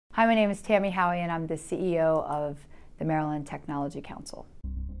Hi, my name is Tami Howie and I'm the CEO of the Maryland Technology Council.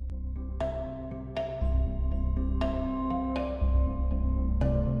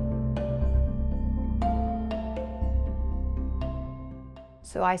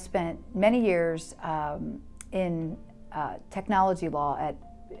 So I spent many years in technology law at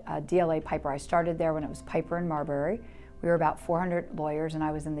DLA Piper. I started there when it was Piper and Marbury. We were about 400 lawyers and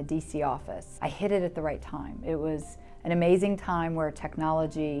I was in the DC office. I hit it at the right time. It was an amazing time where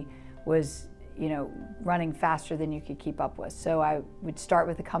technology was, running faster than you could keep up with. So I would start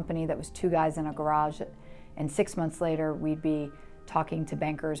with a company that was 2 guys in a garage, and 6 months later we'd be talking to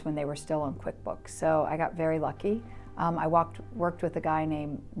bankers when they were still on QuickBooks. So I got very lucky. I worked with a guy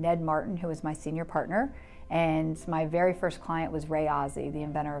named Ned Martin, who was my senior partner, and my very first client was Ray Ozzie, the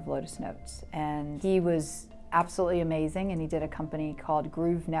inventor of Lotus Notes. And he was absolutely amazing, and he did a company called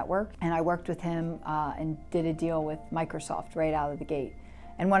Groove Network, and I worked with him and did a deal with Microsoft right out of the gate.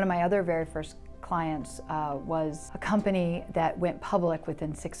 And one of my other very first clients was a company that went public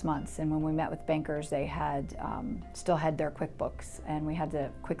within 6 months, and when we met with bankers, they had still had their QuickBooks, and we had to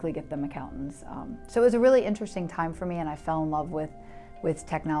quickly get them accountants. So it was a really interesting time for me, and I fell in love with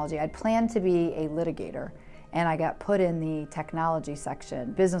technology. I'd planned to be a litigator, and I got put in the technology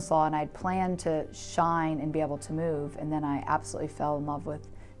section, business law, and I'd planned to shine and be able to move, and then I absolutely fell in love with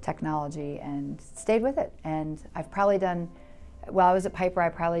technology and stayed with it. And I've probably done, while I was at Piper, I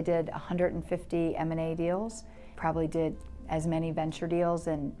probably did 150 M&A deals, probably did as many venture deals,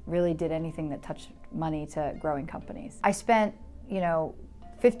 and really did anything that touched money to growing companies. I spent,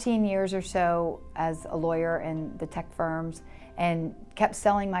 15 years or so as a lawyer in the tech firms and kept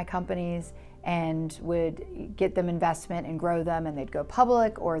selling my companies and would get them investment and grow them, and they'd go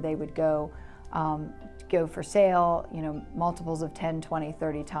public or they would go for sale, multiples of 10, 20,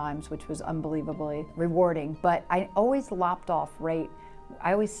 30 times, which was unbelievably rewarding. But I always lopped off I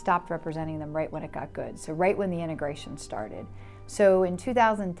always stopped representing them right when it got good, so right when the integration started. So in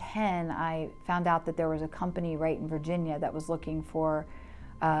 2010, I found out that there was a company right in Virginia that was looking for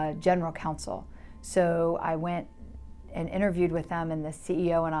general counsel. So I went and interviewed with them, and the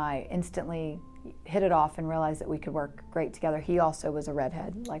CEO and I instantly hit it off and realized that we could work great together. He also was a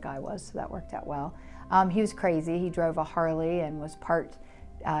redhead like I was, so that worked out well. He was crazy. He drove a Harley and was part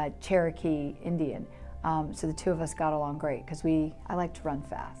Cherokee Indian. So the two of us got along great because I like to run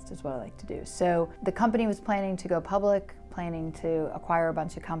fast, is what I like to do. So the company was planning to go public, planning to acquire a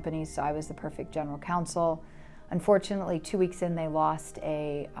bunch of companies, so I was the perfect general counsel. Unfortunately, 2 weeks in, they lost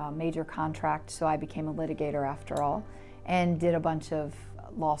a major contract, so I became a litigator after all, and did a bunch of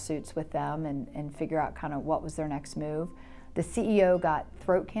lawsuits with them and figure out kind of what was their next move. The CEO got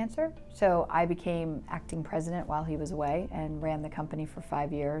throat cancer, so I became acting president while he was away and ran the company for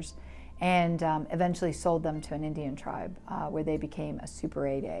 5 years, and eventually sold them to an Indian tribe where they became a Super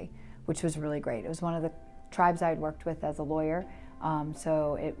 8A, which was really great. It was one of the tribes I'd worked with as a lawyer,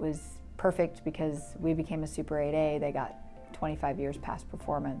 so it was perfect because we became a Super 8A. They got 25 years past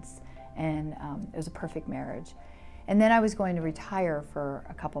performance, and it was a perfect marriage. And then I was going to retire for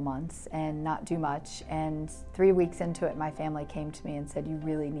a couple months and not do much, and 3 weeks into it, my family came to me and said, "You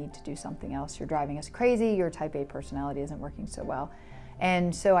really need to do something else. You're driving us crazy. Your type A personality isn't working so well."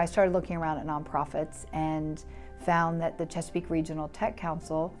 And so I started looking around at nonprofits and found that the Chesapeake Regional Tech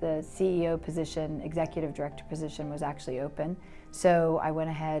Council, the CEO position, executive director position, was actually open. So I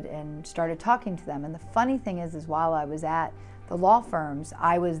went ahead and started talking to them. And the funny thing is while I was at the law firms,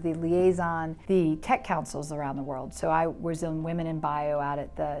 I was the liaison, the tech councils around the world. So I was in Women in Bio out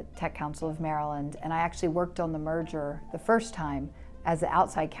at the Tech Council of Maryland, and I actually worked on the merger the first time as the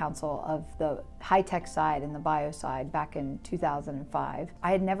outside counsel of the high-tech side and the bio side back in 2005.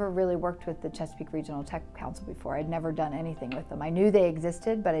 I had never really worked with the Chesapeake Regional Tech Council before. I'd never done anything with them. I knew they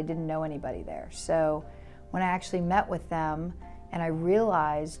existed, but I didn't know anybody there. So when I actually met with them, and I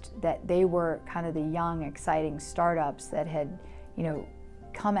realized that they were kind of the young, exciting startups that had,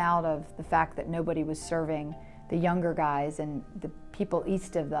 come out of the fact that nobody was serving the younger guys and the people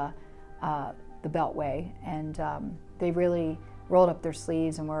east of the Beltway, and they really rolled up their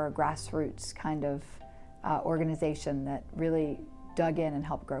sleeves and were a grassroots kind of organization that really dug in and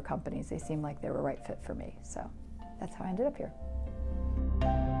helped grow companies. They seemed like they were a right fit for me, so that's how I ended up here.